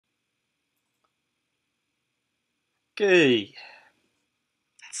Okay.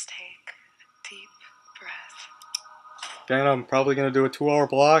 Let's take a deep breath. Again, I'm probably going to do a 2-hour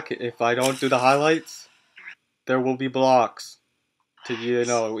block. If I don't do the highlights, there will be blocks to,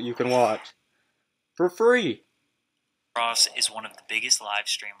 you can watch for free. Ross is one of the biggest live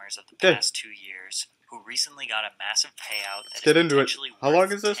streamers of the Okay. past 2 years, who recently got a massive payout that Let's get is into it. potentially How long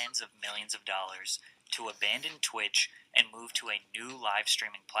worth is this? tens of millions of dollars to abandon Twitch and move to a new live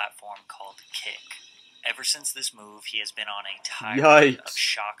streaming platform called Kick. Ever since this move, he has been on a tirade of Yikes.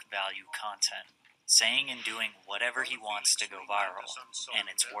 shock value content, saying and doing whatever he wants to go viral, and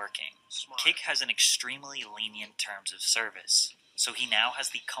it's working. Kick has an extremely lenient terms of service, so he now has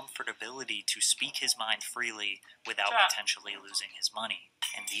the comfortability to speak his mind freely without potentially losing his money.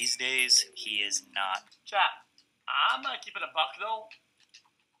 And these days, he is not. Chat, I'm gonna keep it a buck though.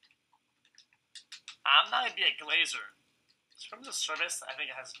 I'm not gonna be a glazer. From the service, I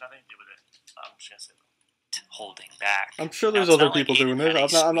think it has nothing to do with it. I'm just gonna say that. Holding back. I'm sure Now, there's it's other not like people doing Adin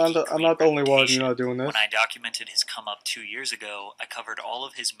this. had a I'm not squeaky the only one, reputation. doing this. When I documented his come up 2 years ago, I covered all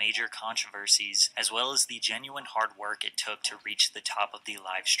of his major controversies, as well as the genuine hard work it took to reach the top of the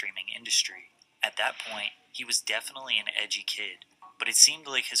live streaming industry. At that point, he was definitely an edgy kid, but it seemed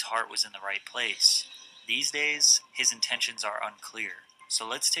like his heart was in the right place. These days, his intentions are unclear. So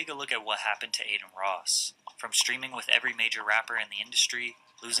let's take a look at what happened to Adin Ross. From streaming with every major rapper in the industry,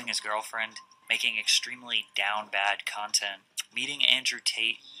 losing his girlfriend, making extremely down bad content, meeting Andrew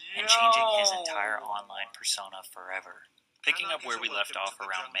Tate, and changing his entire online persona forever. Picking up where we left off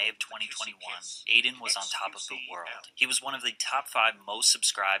around May of 2021, Adin was on top of the world. He was one of the top 5 most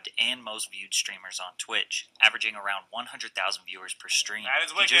subscribed and most viewed streamers on Twitch, averaging around 100,000 viewers per stream.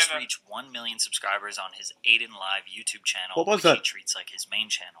 He just reached 1 million subscribers on his Adin Live YouTube channel, What was which that? he treats like his main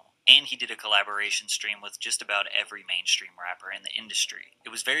channel. And he did a collaboration stream with just about every mainstream rapper in the industry. It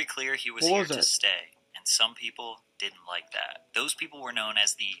was very clear he was What here was to it? stay, and some people didn't like that. Those people were known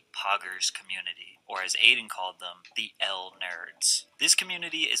as the Poggers community, or as Adin called them, the L Nerds. This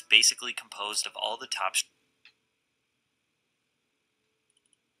community is basically composed of all the top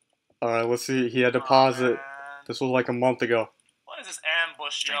Alright, let's see. He had to pause it. Man. This was like a month ago. What is this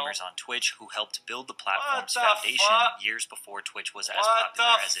ambush, yo? streamers on Twitch who helped build the platform's What the foundation fuck? years before Twitch was as What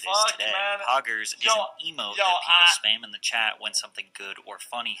popular the as it is fuck, today. man? Poggers is Yo, an emote yo, that people spam in the chat when something good or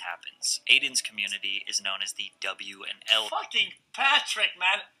funny happens. Adin's community is known as the W and L. Fucking Patrick,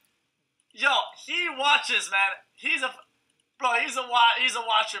 man. Yo, he watches, man. He's a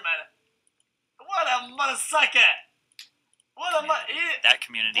watcher, man. What a motherfucker. That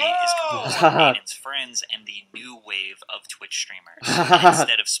community Bro! is composed of Adin's friends and the new wave of Twitch streamers.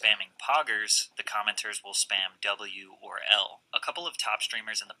 Instead of spamming Poggers, the commenters will spam W or L. A couple of top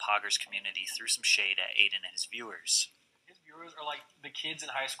streamers in the Poggers community threw some shade at Adin and his viewers. His viewers are like the kids in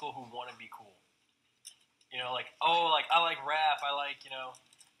high school who want to be cool. You know, like, oh, like, I like rap, I like,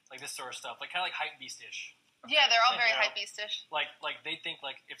 like this sort of stuff. Like, kind of like hype beast-ish. Yeah, they're all very Yeah. hype-beast-ish. Like they think,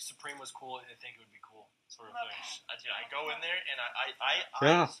 like, if Supreme was cool, they think it would be cool, sort of thing. I go in there and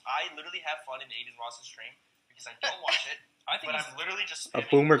Yeah. I literally have fun in Adin Ross's stream because I don't watch it, I think but he's I'm literally just A spamming,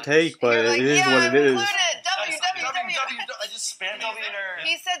 boomer like, take, but You're like, it is yeah, what it is. include it. W. I just spam W nerd.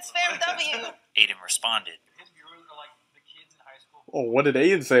 He said spam W. Adin responded. his viewers are like the kids in high school. Oh, what did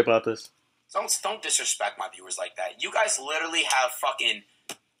Aiden say about this? Don't disrespect my viewers like that. You guys literally have fucking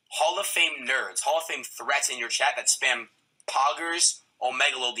Hall of Fame nerds, Hall of Fame threats in your chat that spam Poggers,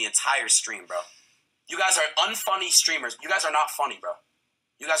 Omegalo the entire stream, bro. You guys are unfunny streamers. You guys are not funny, bro.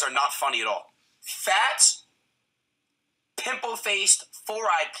 You guys are not funny at all. Fat, pimple-faced,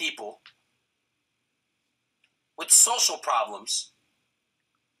 four-eyed people with social problems.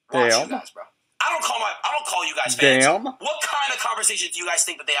 Watch Damn. you guys, bro. I don't call you guys fans. Damn. What kind of conversations do you guys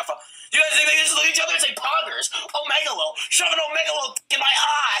think that they have? Do you guys think they just look at each other and say Poggers, Omegalo, shoving Omegalo in my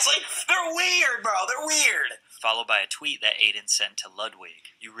eyes? Like, they're weird, bro. They're weird. Followed by a tweet that Adin sent to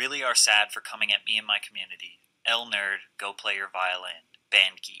Ludwig. You really are sad for coming at me and my community. L Nerd, go play your violin.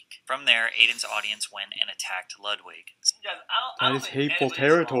 Band Geek. From there, Adin's audience went and attacked Ludwig. Yeah, That is hateful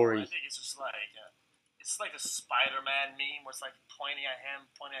territory. I think it's just like it's like a Spider-Man meme where it's like pointing at him.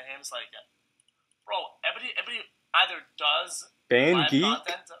 It's like, bro, everybody either does Band live Geek?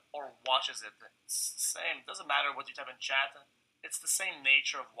 content or watches it. It's the same. It doesn't matter what you type in chat. It's the same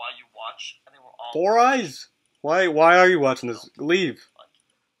nature of why you watch. I think we're all 4 eyes? Why are you watching this? Leave.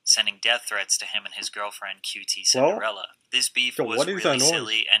 Sending death threats to him and his girlfriend QT Well, Cinderella. This beef so was what is really that noise?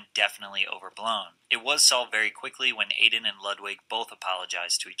 silly and definitely overblown. It was solved very quickly when Adin and Ludwig both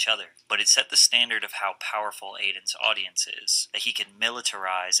apologized to each other, but it set the standard of how powerful Adin's audience is, that he can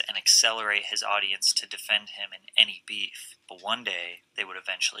militarize and accelerate his audience to defend him in any beef, but one day they would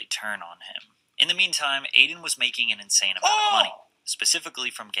eventually turn on him. In the meantime, Adin was making an insane amount of money,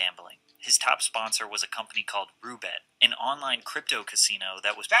 specifically from gambling. His top sponsor was a company called Roobet, an online crypto casino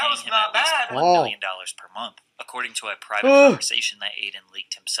that was paying him at least $1 million per month, according to a private conversation that Adin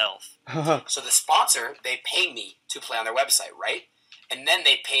leaked himself. So the sponsor, they pay me to play on their website, right? And then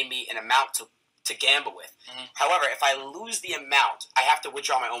they pay me an amount to gamble with. However, if I lose the amount, I have to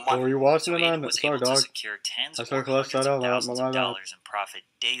withdraw my own money. What were you watching So it on? Adin was Sorry, able to dog. secure tens I or started to hundreds that of out. thousands of My bad. dollars in profit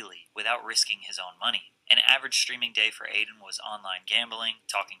daily without risking his own money. An average streaming day for Adin was online gambling,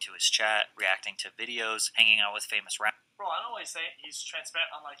 talking to his chat, reacting to videos, hanging out with famous rappers. Bro, I don't always say he's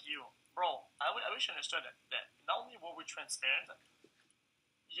transparent unlike you. Bro, I wish you understood that not only were we transparent,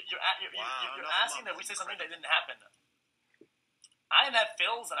 you're asking that we say something that didn't happen. I didn't have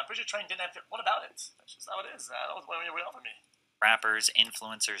fills, and I'm pretty sure Train didn't have fills. What about it? That's just how it is. That was what you were offering me. Rappers,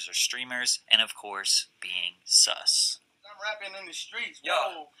 influencers, or streamers, and of course, being sus. I'm rapping in the streets.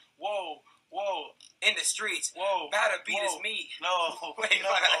 Yo. Whoa. In the streets. Whoa. Batter beat is me. No. Wait,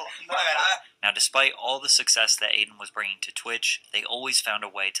 no. Now, despite all the success that Adin was bringing to Twitch, they always found a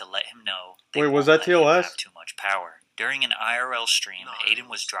way to let him know they Wait, was won't that let him TOS? have too much power. During an IRL stream, Adin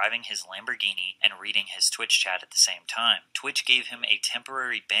was driving his Lamborghini and reading his Twitch chat at the same time. Twitch gave him a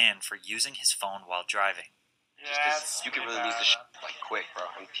temporary ban for using his phone while driving. Yes, You can really lose the shit like quick, bro.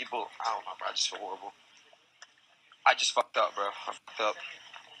 And people, I don't know, bro. I just feel horrible. I just fucked up, bro. I fucked up.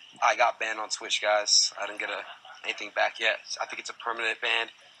 I got banned on Twitch, guys. I didn't get anything back yet. I think it's a permanent ban.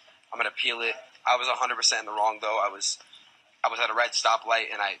 I'm gonna appeal it. I was 100% in the wrong, though. I was at a red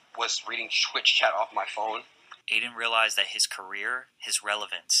stoplight, and I was reading Twitch chat off my phone. Adin realized that his career, his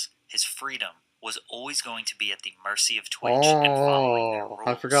relevance, his freedom was always going to be at the mercy of Twitch and following their rules.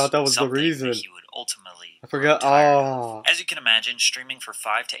 I forgot that was the something reason. That he would ultimately I forgot. grow tired of. Oh. As you can imagine, streaming for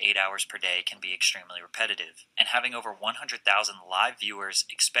 5 to 8 hours per day can be extremely repetitive, and having over 100,000 live viewers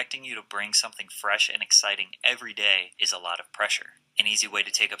expecting you to bring something fresh and exciting every day is a lot of pressure. An easy way to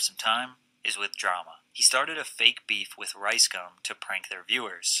take up some time is with drama. He started a fake beef with Rice Gum to prank their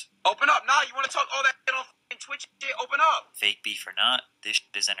viewers. Open up. Nah, you want to talk all that shit on Twitch shit? Open up. Fake beef or not, this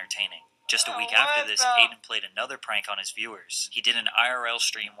shit is entertaining. Just a week Oh, after what this, the- Adin played another prank on his viewers. He did an IRL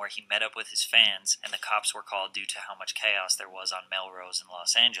stream where he met up with his fans, and the cops were called due to how much chaos there was on Melrose in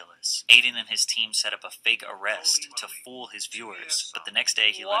Los Angeles. Adin and his team set up a fake arrest to fool his viewers, but the next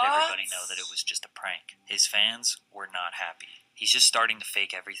day he let everybody know that it was just a prank. His fans were not happy. He's just starting to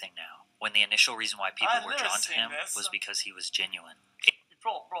fake everything now, when the initial reason why people I've were never drawn to seen him this. was because he was genuine.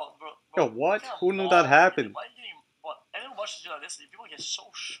 Bro. Yo, what? Come Who knew on, that happened? Why are you getting, what? Anyone watches you like this, people get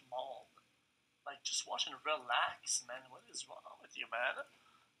so small. Like, just watch and relax, man. What is wrong with you, man?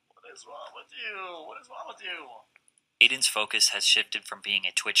 What is wrong with you? Adin's focus has shifted from being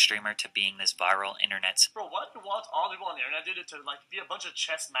a Twitch streamer to being this viral internet. Bro, why do you want all the people on the internet, dude, to, like, be a bunch of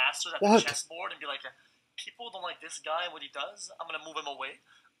chess masters at What? the chessboard and be like, people don't like this guy and what he does, I'm gonna move him away.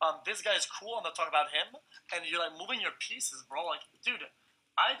 This guy is cool, I'm gonna talk about him. And you're, like, moving your pieces, bro. Like, dude,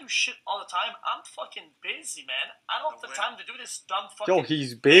 I do shit all the time. I'm fucking busy, man. I don't have the time to do this dumb fucking. Yo,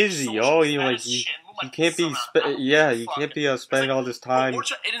 he's busy. social Yo, he status like he shit and move my can't be. pieces around. I don't Yeah, give a he fuck. can't be It's spending like, all this Bro, time. we were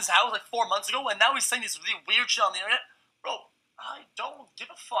at Aiden's house like 4 months ago, and now he's saying this really weird shit on the internet. Bro, I don't give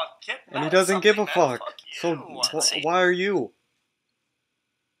a fuck. Get And he mad at doesn't give a something, man. fuck. Fuck So you. why are you?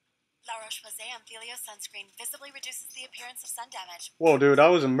 La Roche-Posay Amphilio sunscreen visibly reduces the appearance of sun damage. Whoa, dude, I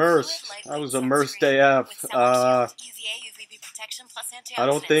was immersed. I was immersed AF. I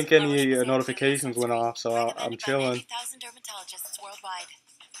don't think any notifications went off, so I'm chilling. Dermatologists worldwide.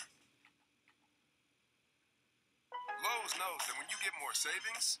 Lowe's knows that when you get more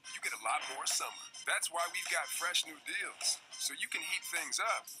savings, you get a lot more summer. That's why we've got fresh new deals, so you can heat things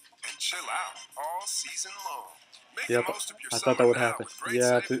up and chill out all season long. Make Yep, the most of your I summer thought that would now happen. with great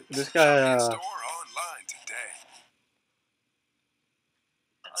Yeah, savings. this Shop guy, in-store or online today.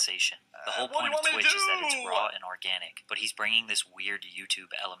 Sensation. The whole what do point you of want me to Twitch is that it's do? raw and organic, but he's bringing this weird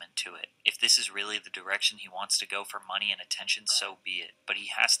YouTube element to it. If this is really the direction he wants to go for money and attention, so be it. But he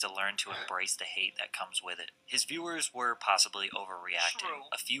has to learn to embrace the hate that comes with it. His viewers were possibly overreacting. True.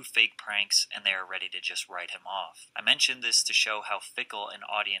 A few fake pranks, and they are ready to just write him off. I mentioned this to show how fickle an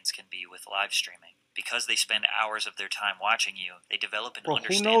audience can be with live streaming. Because they spend hours of their time watching you, they develop an Bro, who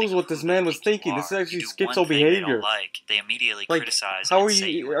understanding knows what of this who man they was think you thinking? This is are. actually You do one schizo thing they don't behavior. they immediately Like, criticize how and are say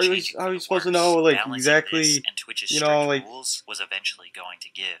you? you are changing for How are you the supposed to worse. know, like, Balancing exactly? this and Twitch's You strict know, like, rules was eventually going to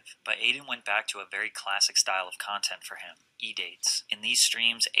give. But Adin went back to a very classic style of content for him: e-dates. In these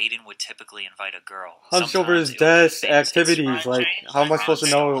streams, Adin would typically invite a girl. Hunched over his Sometimes it would be a desk, famous activities. Instagram Like, model, how am I supposed to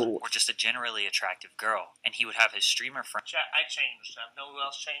know? or just a generally attractive girl, and he would have his streamer friend. Chat, I changed. I know who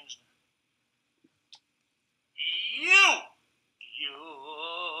else changed. You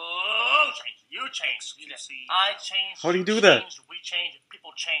changed. You change. XQC. I change. How do you do change, that? We change.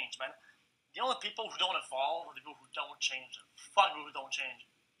 People change, man. The only people who don't evolve are the people who don't change. Fuck people who don't change.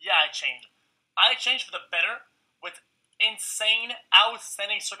 Yeah, I change. I change for the better with insane,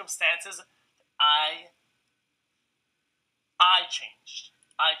 outstanding circumstances. I changed.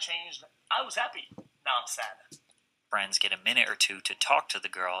 I changed. I was happy. Now I'm sad. Friends get a minute or two to talk to the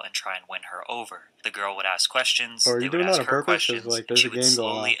girl and try and win her over. The girl would ask questions, Or are they you would doing ask that on her purpose? 'Cause, questions, like, and there's she a would game going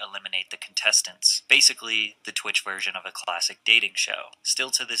slowly eliminate the contestants. Basically, the Twitch version of a classic dating show.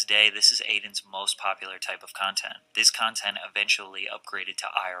 Still to this day, this is Adin's most popular type of content. This content eventually upgraded to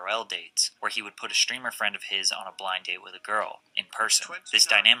IRL dates, where he would put a streamer friend of his on a blind date with a girl, in person. This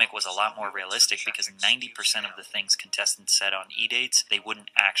dynamic was a lot more realistic because 90% of the things contestants said on e-dates, they wouldn't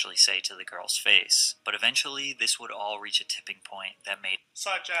actually say to the girl's face. But eventually, this would all reach a tipping point that made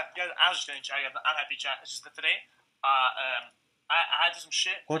Sorry, chat. Guys, I was just kidding, chat. I'm happy, chat. It's just that today, I had to do some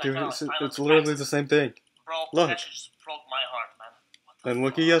shit. What, and I dude? found, It's literally the same thing. Bro, Look. that shit just broke my heart, man. And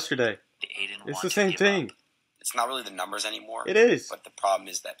look at yesterday. Aiden It's want the to same give thing. up. It's not really the numbers anymore. It is. But the problem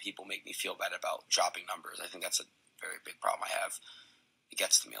is that people make me feel bad about dropping numbers. I think that's a very big problem I have. It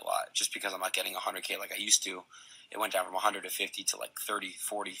gets to me a lot. Just because I'm not getting 100K like I used to, it went down from 100 to 50 to like 30,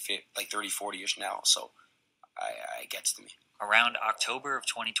 40, like 30, 40-ish now. So it gets to me. Around October of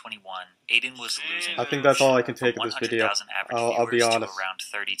 2021, Adin was losing. I think that's all I can take from of this video. 100,000 average I'll be viewers honest. to around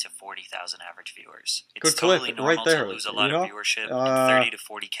 30 to 40,000 average viewers. It's Good clip, totally right normal there, to lose a you lot know? of viewership, and 30 to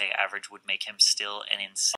 40K average would make him still an insane